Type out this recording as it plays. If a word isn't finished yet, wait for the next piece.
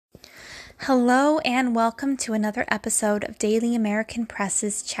Hello and welcome to another episode of Daily American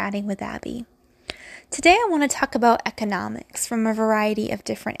Press's Chatting with Abby. Today I want to talk about economics from a variety of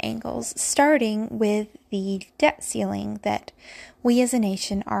different angles, starting with the debt ceiling that we as a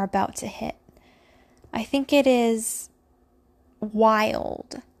nation are about to hit. I think it is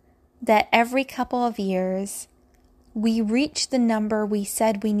wild that every couple of years we reach the number we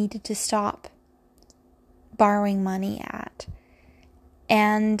said we needed to stop borrowing money at.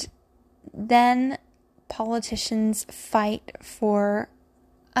 And then politicians fight for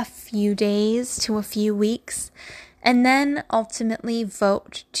a few days to a few weeks and then ultimately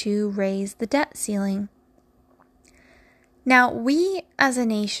vote to raise the debt ceiling. Now, we as a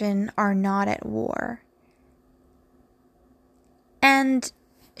nation are not at war. And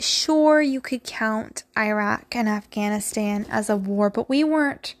sure, you could count Iraq and Afghanistan as a war, but we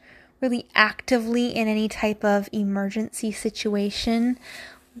weren't really actively in any type of emergency situation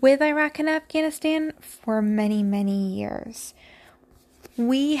with Iraq and Afghanistan for many, many years.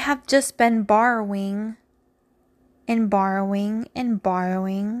 We have just been borrowing and borrowing and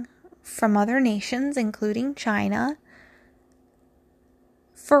borrowing from other nations, including China,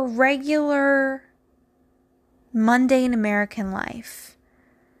 for regular, mundane American life.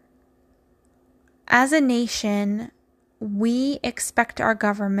 As a nation, we expect our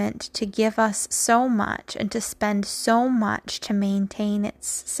government to give us so much and to spend so much to maintain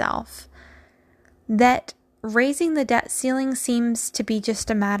itself that raising the debt ceiling seems to be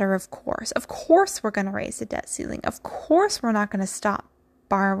just a matter of course. Of course we're going to raise the debt ceiling. Of course we're not going to stop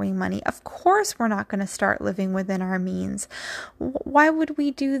borrowing money. Of course we're not going to start living within our means. Why would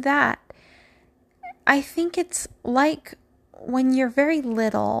we do that? I think it's like when you're very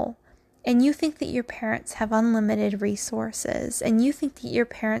little and you think that your parents have unlimited resources, and you think that your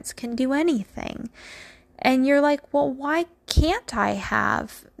parents can do anything. And you're like, well, why can't I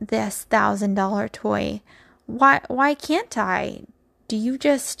have this $1,000 toy? Why can't I? Do you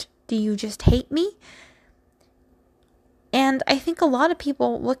just hate me? And I think a lot of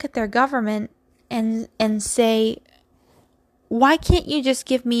people look at their government and say, why can't you just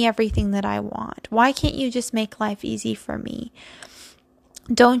give me everything that I want? Why can't you just make life easy for me?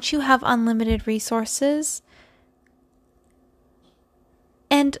 Don't you have unlimited resources?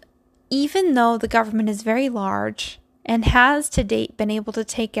 And even though the government is very large and has to date been able to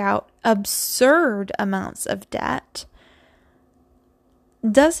take out absurd amounts of debt,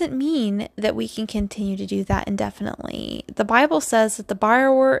 doesn't mean that we can continue to do that indefinitely. The Bible says that the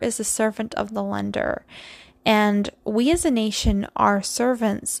borrower is a servant of the lender, and we as a nation are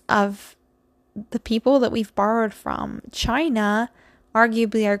servants of the people that we've borrowed from. China,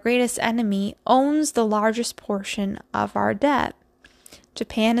 arguably our greatest enemy, owns the largest portion of our debt.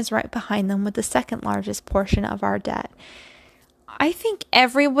 Japan is right behind them with the second largest portion of our debt. I think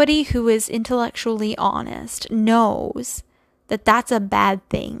everybody who is intellectually honest knows that that's a bad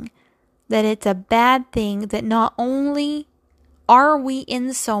thing. That it's a bad thing that not only are we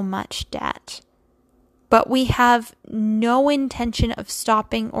in so much debt, but we have no intention of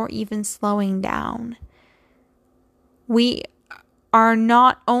stopping or even slowing down. We are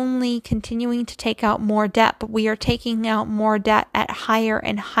not only continuing to take out more debt, but we are taking out more debt at higher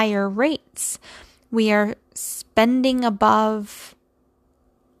and higher rates. We are spending above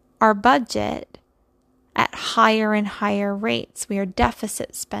our budget at higher and higher rates. We are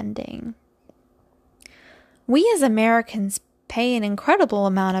deficit spending. We as Americans pay an incredible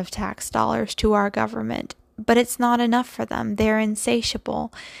amount of tax dollars to our government, but it's not enough for them. They're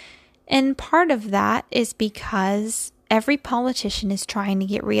insatiable. And part of that is because every politician is trying to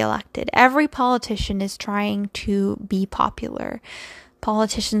get reelected. Every politician is trying to be popular.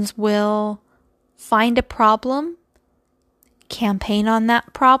 Politicians will find a problem, campaign on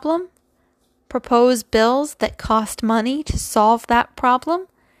that problem, propose bills that cost money to solve that problem,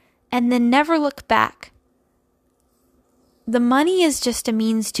 and then never look back. The money is just a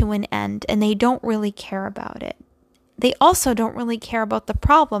means to an end, and they don't really care about it. They also don't really care about the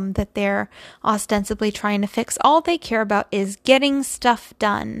problem that they're ostensibly trying to fix. All they care about is getting stuff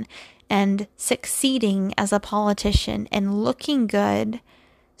done and succeeding as a politician and looking good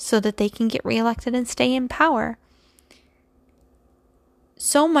so that they can get reelected and stay in power.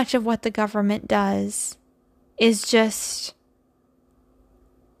 So much of what the government does is just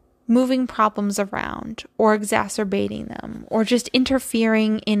moving problems around or exacerbating them or just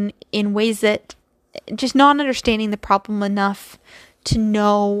interfering in ways that just not understanding the problem enough to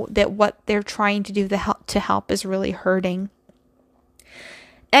know that what they're trying to do to help is really hurting.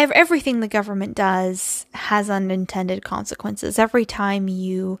 Everything the government does has unintended consequences. Every time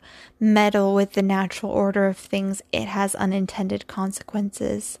you meddle with the natural order of things, it has unintended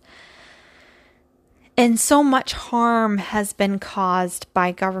consequences. And so much harm has been caused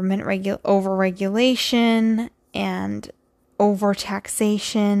by government overregulation and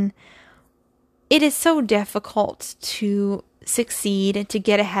overtaxation. It is so difficult to succeed and to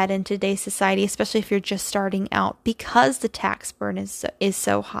get ahead in today's society, especially if you're just starting out, because the tax burden is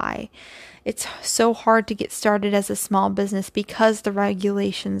so high. It's so hard to get started as a small business because the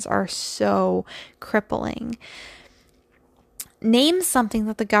regulations are so crippling. Name something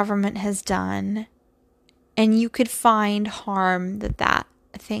that the government has done, and you could find harm that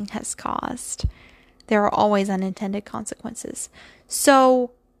thing has caused. There are always unintended consequences.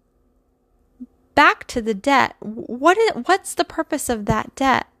 So, back to the debt. What's the purpose of that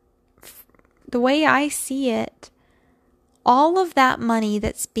debt? The way I see it, all of that money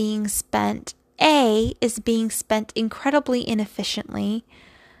that's being spent, is being spent incredibly inefficiently,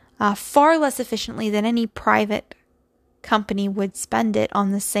 far less efficiently than any private company would spend it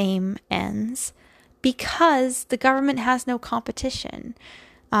on the same ends, because the government has no competition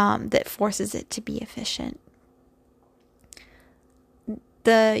that forces it to be efficient.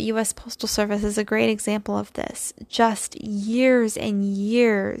 The U.S. Postal Service is a great example of this. Just years and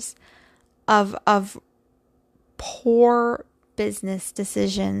years of poor business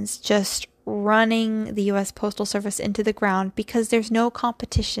decisions just running the U.S. Postal Service into the ground because there's no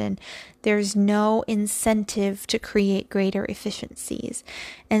competition. There's no incentive to create greater efficiencies.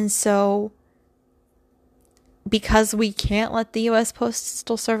 And so, because we can't let the U.S.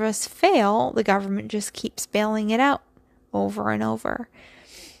 Postal Service fail, the government just keeps bailing it out over and over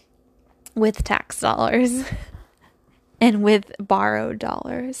with tax dollars and with borrowed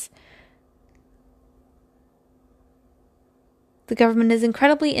dollars. The government is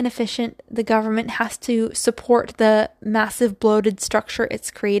incredibly inefficient. The government has to support the massive bloated structure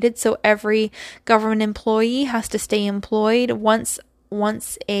it's created. So every government employee has to stay employed. Once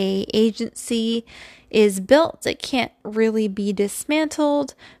a agency is built, it can't really be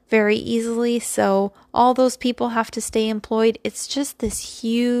dismantled very easily. So all those people have to stay employed. It's just this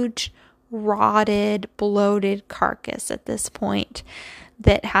huge, rotted, bloated carcass at this point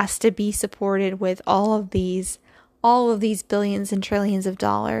that has to be supported with all of these billions and trillions of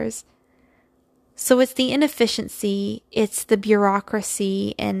dollars. So it's the inefficiency, it's the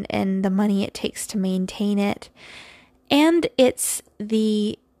bureaucracy and the money it takes to maintain it. And it's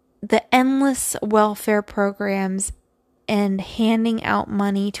the endless welfare programs and handing out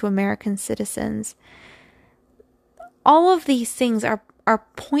money to American citizens. All of these things are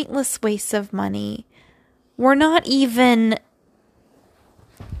pointless wastes of money. We're not even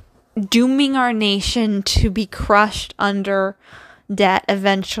dooming our nation to be crushed under debt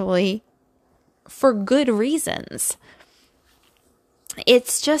eventually for good reasons.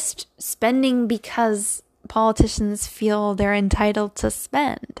 It's just spending because politicians feel they're entitled to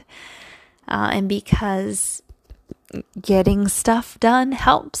spend, and because getting stuff done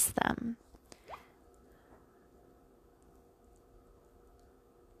helps them.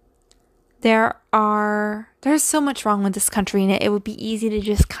 There's so much wrong with this country, and it would be easy to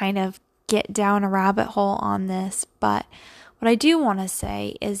just kind of get down a rabbit hole on this. But what I do want to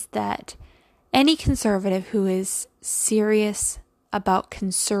say is that any conservative who is serious about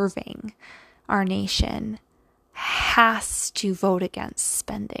conserving our nation has to vote against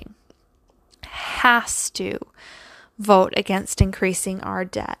spending, has to vote against increasing our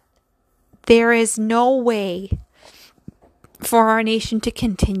debt. There is no way for our nation to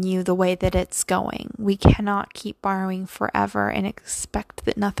continue the way that it's going. We cannot keep borrowing forever and expect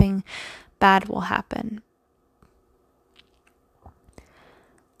that nothing bad will happen.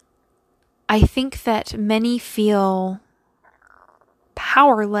 I think that many feel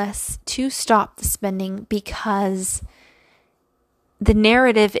powerless to stop the spending because the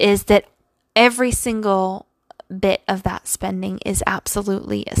narrative is that every single bit of that spending is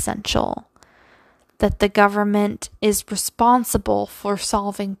absolutely essential. That the government is responsible for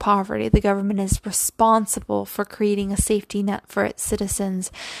solving poverty. The government is responsible for creating a safety net for its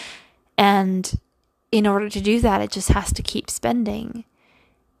citizens. And in order to do that, it just has to keep spending.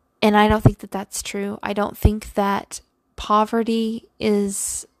 And I don't think that that's true. I don't think that the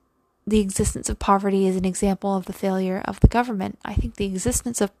existence of poverty is an example of the failure of the government. I think the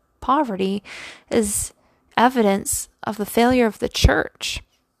existence of poverty is evidence of the failure of the church.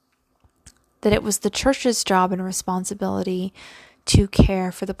 That it was the church's job and responsibility to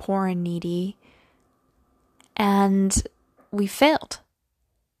care for the poor and needy. And we failed,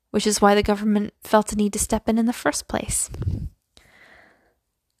 which is why the government felt the need to step in the first place.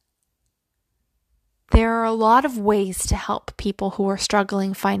 There are a lot of ways to help people who are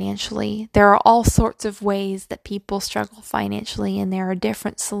struggling financially. There are all sorts of ways that people struggle financially, and there are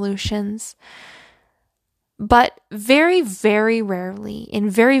different solutions. But very, very rarely, in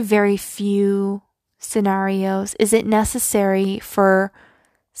very, very few scenarios, is it necessary for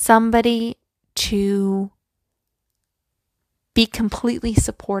somebody to be completely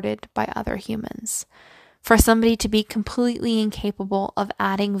supported by other humans, for somebody to be completely incapable of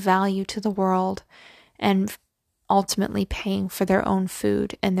adding value to the world and ultimately paying for their own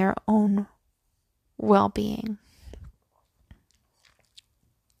food and their own well-being.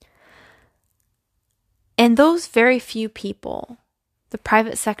 And those very few people, the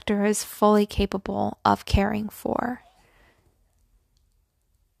private sector is fully capable of caring for.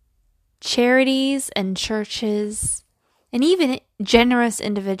 Charities and churches, and even generous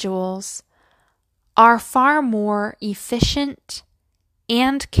individuals, are far more efficient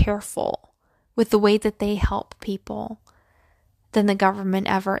and careful with the way that they help people than the government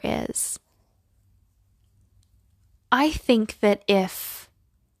ever is. I think that if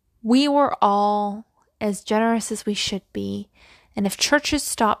we were all as generous as we should be, and if churches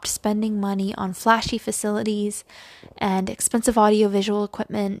stopped spending money on flashy facilities and expensive audiovisual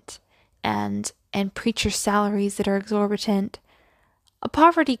equipment and preacher salaries that are exorbitant,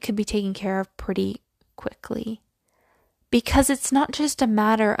 poverty could be taken care of pretty quickly. Because it's not just a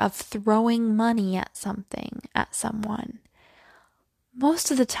matter of throwing money at something, at someone. Most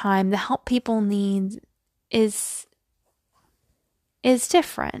of the time, the help people need is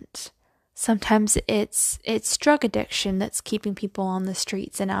different. Sometimes it's drug addiction that's keeping people on the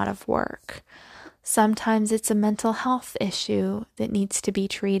streets and out of work. Sometimes it's a mental health issue that needs to be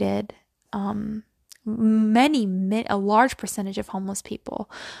treated. A large percentage of homeless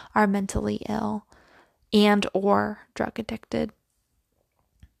people are mentally ill and or drug addicted.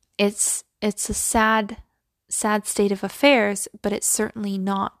 It's a sad state of affairs, but it's certainly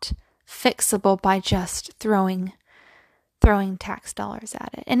not fixable by just throwing tax dollars at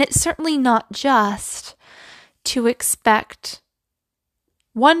it. And it's certainly not just to expect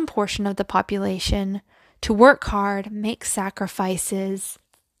one portion of the population to work hard, make sacrifices,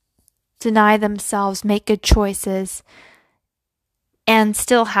 deny themselves, make good choices, and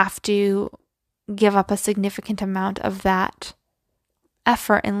still have to give up a significant amount of that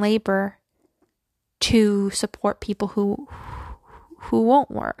effort and labor to support people who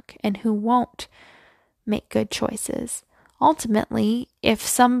won't work and who won't make good choices. Ultimately, if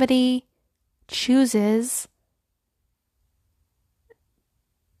somebody chooses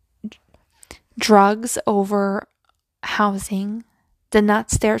drugs over housing, then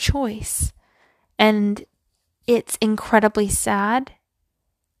that's their choice. And it's incredibly sad,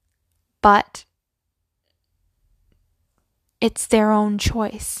 but it's their own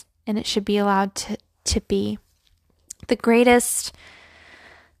choice, and it should be allowed to be. The greatest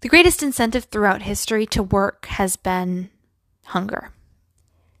incentive throughout history to work has been hunger.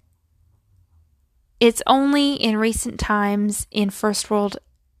 It's only in recent times in first world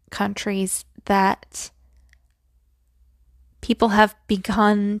countries that people have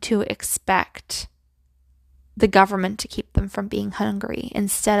begun to expect the government to keep them from being hungry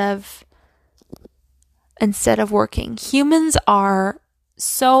instead of working. Humans are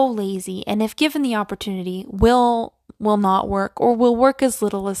so lazy, and if given the opportunity, will not work or will work as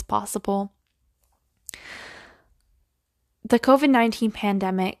little as possible. The COVID-19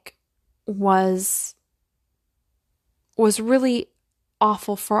 pandemic was really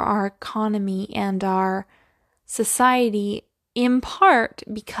awful for our economy and our society, in part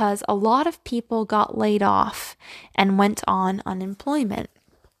because a lot of people got laid off and went on unemployment.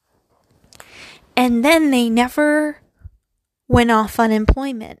 And then they never went off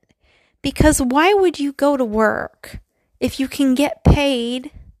unemployment. Because why would you go to work if you can get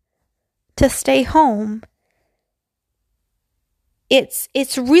paid to stay home?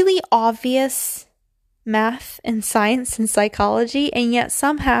 It's really obvious math and science and psychology, and yet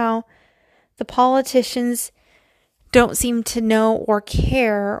somehow the politicians don't seem to know or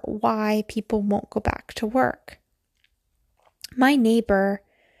care why people won't go back to work. My neighbor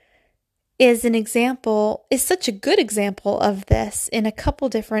is such a good example of this in a couple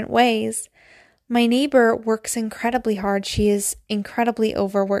different ways. My neighbor works incredibly hard. She is incredibly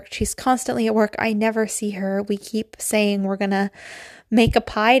overworked. She's constantly at work. I never see her. We keep saying we're going to make a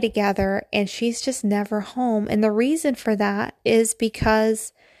pie together, and she's just never home. And the reason for that is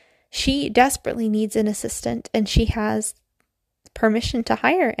because she desperately needs an assistant, and she has permission to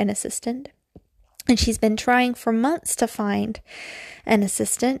hire an assistant. And she's been trying for months to find an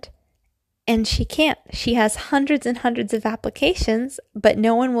assistant, and she can't. She has hundreds and hundreds of applications, but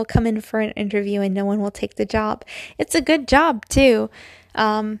no one will come in for an interview and no one will take the job. It's a good job too.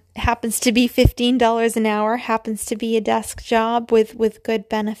 Happens to be $15 an hour, happens to be a desk job with good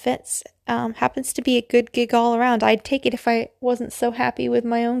benefits, happens to be a good gig all around. I'd take it if I wasn't so happy with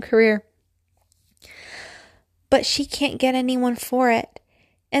my own career. But she can't get anyone for it.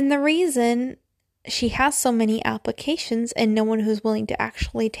 And the reason she has so many applications and no one who's willing to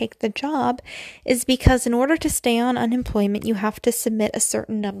actually take the job is because in order to stay on unemployment, you have to submit a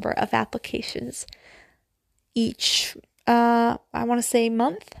certain number of applications each I want to say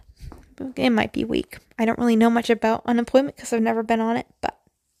month. It might be week. I don't really know much about unemployment because I've never been on it. But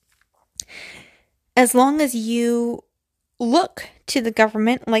as long as you look to the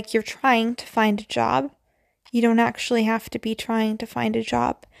government like you're trying to find a job, you don't actually have to be trying to find a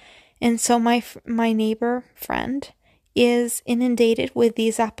job. And so my neighbor friend is inundated with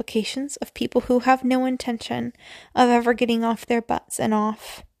these applications of people who have no intention of ever getting off their butts and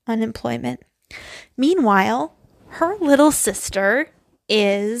off unemployment. Meanwhile, her little sister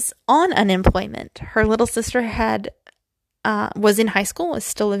is on unemployment. Her little sister was in high school, is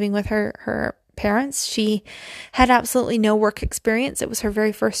still living with her parents. She had absolutely no work experience. It was her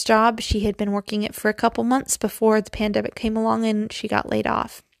very first job. She had been working it for a couple months before the pandemic came along and she got laid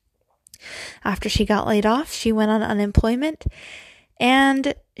off. After she got laid off, she went on unemployment,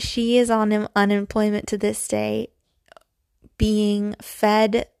 and she is on unemployment to this day, being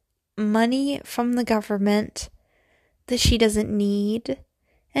fed money from the government that she doesn't need,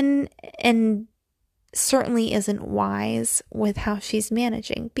 and certainly isn't wise with how she's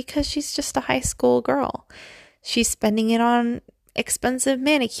managing, because she's just a high school girl. She's spending it on expensive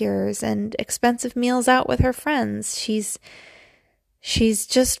manicures and expensive meals out with her friends. She's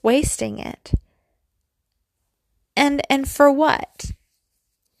just wasting it. And for what?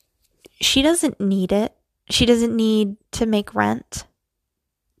 She doesn't need it. She doesn't need to make rent.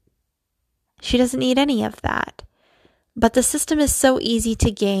 She doesn't need any of that. But the system is so easy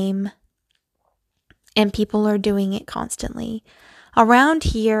to game, and people are doing it constantly. Around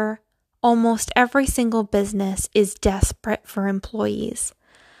here, almost every single business is desperate for employees.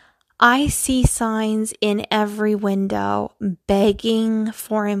 I see signs in every window begging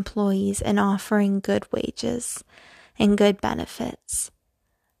for employees and offering good wages and good benefits.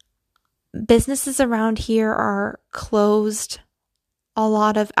 Businesses around here are closed a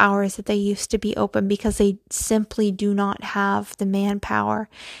lot of hours that they used to be open because they simply do not have the manpower.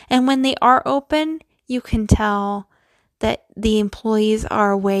 And when they are open, you can tell that the employees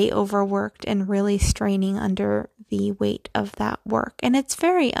are way overworked and really straining under the weight of that work. And it's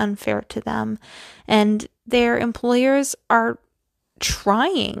very unfair to them. And their employers are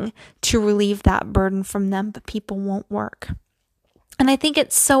trying to relieve that burden from them, but people won't work. And I think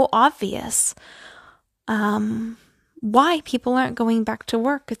it's so obvious why people aren't going back to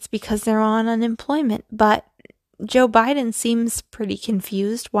work. It's because they're on unemployment. But Joe Biden seems pretty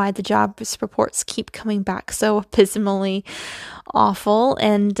confused why the jobs reports keep coming back so abysmally awful.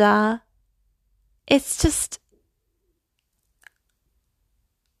 And it's just,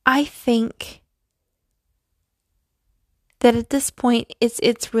 I think that at this point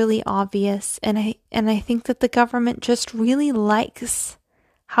it's really obvious, and I think that the government just really likes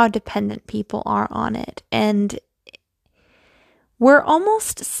how dependent people are on it. And we're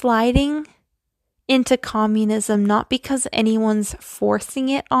almost sliding into communism, not because anyone's forcing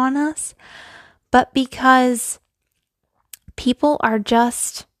it on us, but because people are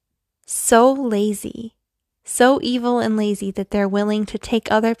just so lazy, so evil and lazy that they're willing to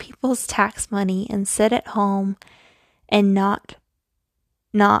take other people's tax money and sit at home and not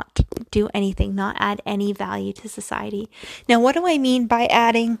do anything, not add any value to society. Now, what do I mean by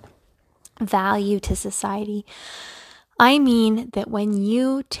adding value to society? I mean that when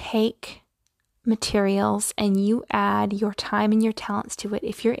you take materials and you add your time and your talents to it,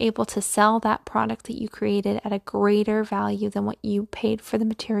 if you're able to sell that product that you created at a greater value than what you paid for the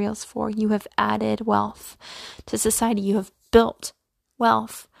materials for, you have added wealth to society. You have built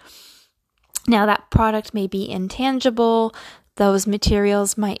wealth. Now, that product may be intangible, those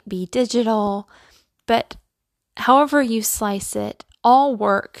materials might be digital, but however you slice it, all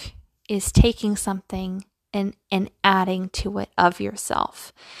work is taking something and adding to it of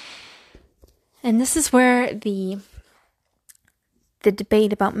yourself. And this is where the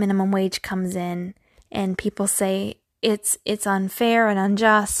debate about minimum wage comes in, and people say it's unfair and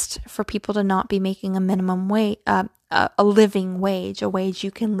unjust for people to not be making a minimum wage, a living wage, a wage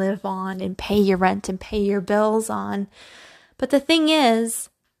you can live on and pay your rent and pay your bills on. But the thing is,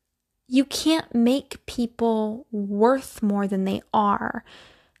 you can't make people worth more than they are.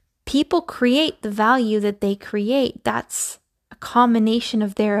 People create the value that they create. That's a combination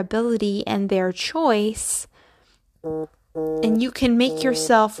of their ability and their choice. And you can make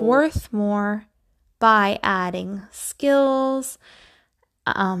yourself worth more by adding skills,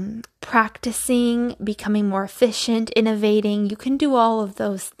 practicing, becoming more efficient, innovating. You can do all of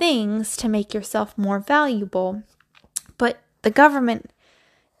those things to make yourself more valuable. But the government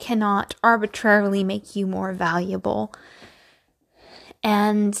cannot arbitrarily make you more valuable.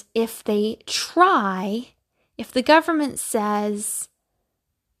 And if they try, if the government says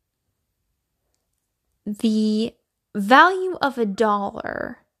the value of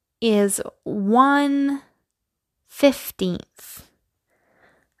 $1 is 1/15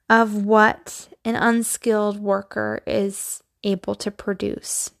 of what an unskilled worker is able to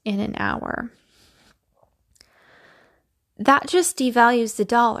produce in an hour, that just devalues the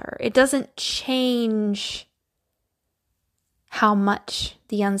dollar. It doesn't change how much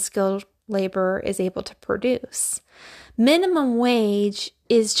the unskilled laborer is able to produce. Minimum wage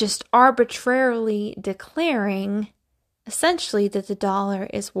is just arbitrarily declaring essentially that the dollar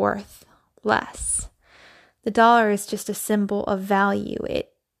is worth less. The dollar is just a symbol of value.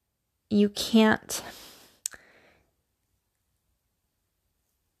 You can't,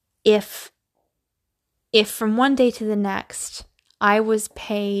 if from one day to the next I was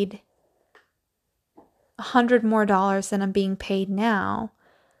paid $100 more than I'm being paid now,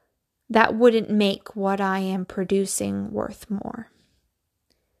 that wouldn't make what I am producing worth more.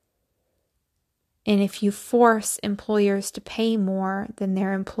 And if you force employers to pay more than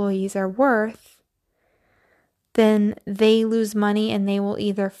their employees are worth, then they lose money and they will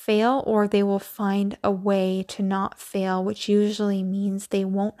either fail or they will find a way to not fail, which usually means they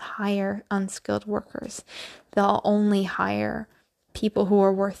won't hire unskilled workers. They'll only hire people who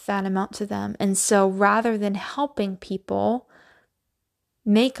are worth that amount to them. And so rather than helping people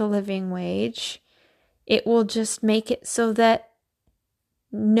make a living wage, it will just make it so that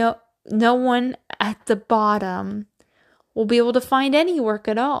no one at the bottom will be able to find any work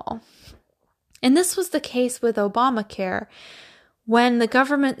at all. And this was the case with Obamacare, when the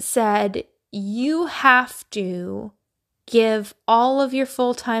government said you have to give all of your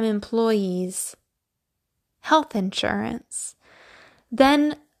full-time employees health insurance.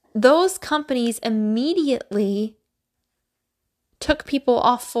 Then those companies immediately took people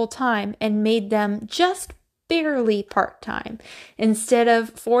off full-time and made them just barely part-time. Instead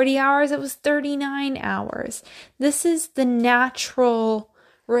of 40 hours, it was 39 hours. This is the natural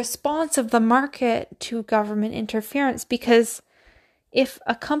response of the market to government interference, because if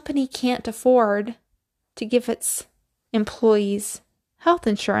a company can't afford to give its employees health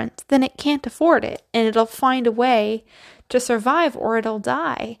insurance, then it can't afford it, and it'll find a way to survive or it'll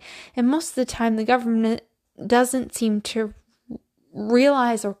die. And most of the time the government doesn't seem to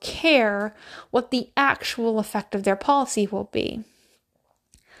realize or care what the actual effect of their policy will be.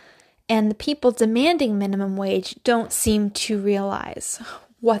 And the people demanding minimum wage don't seem to realize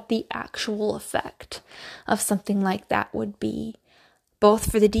what the actual effect of something like that would be,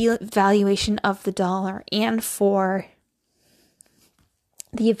 both for the devaluation of the dollar and for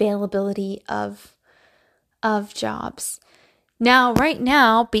the availability of jobs. Now, right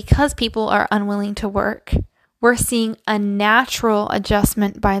now, because people are unwilling to work, we're seeing a natural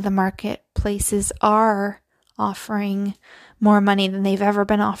adjustment by the market. Places are offering more money than they've ever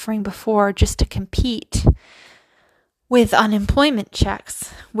been offering before just to compete with unemployment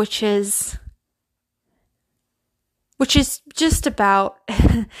checks, which is just about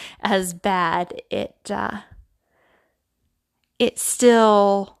as bad. It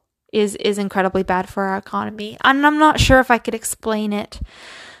still is incredibly bad for our economy. And I'm not sure if I could explain it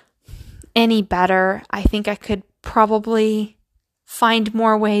any better. I think I could probably find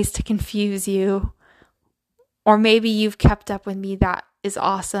more ways to confuse you. Or maybe you've kept up with me. That is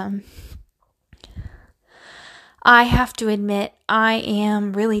awesome. I have to admit, I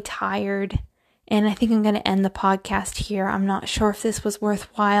am really tired, and I think I'm going to end the podcast here. I'm not sure if this was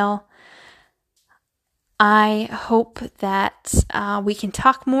worthwhile. I hope that we can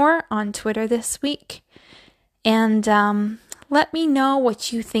talk more on Twitter this week, and let me know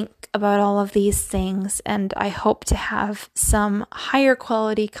what you think about all of these things, and I hope to have some higher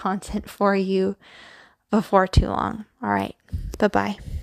quality content for you before too long. All right, bye-bye.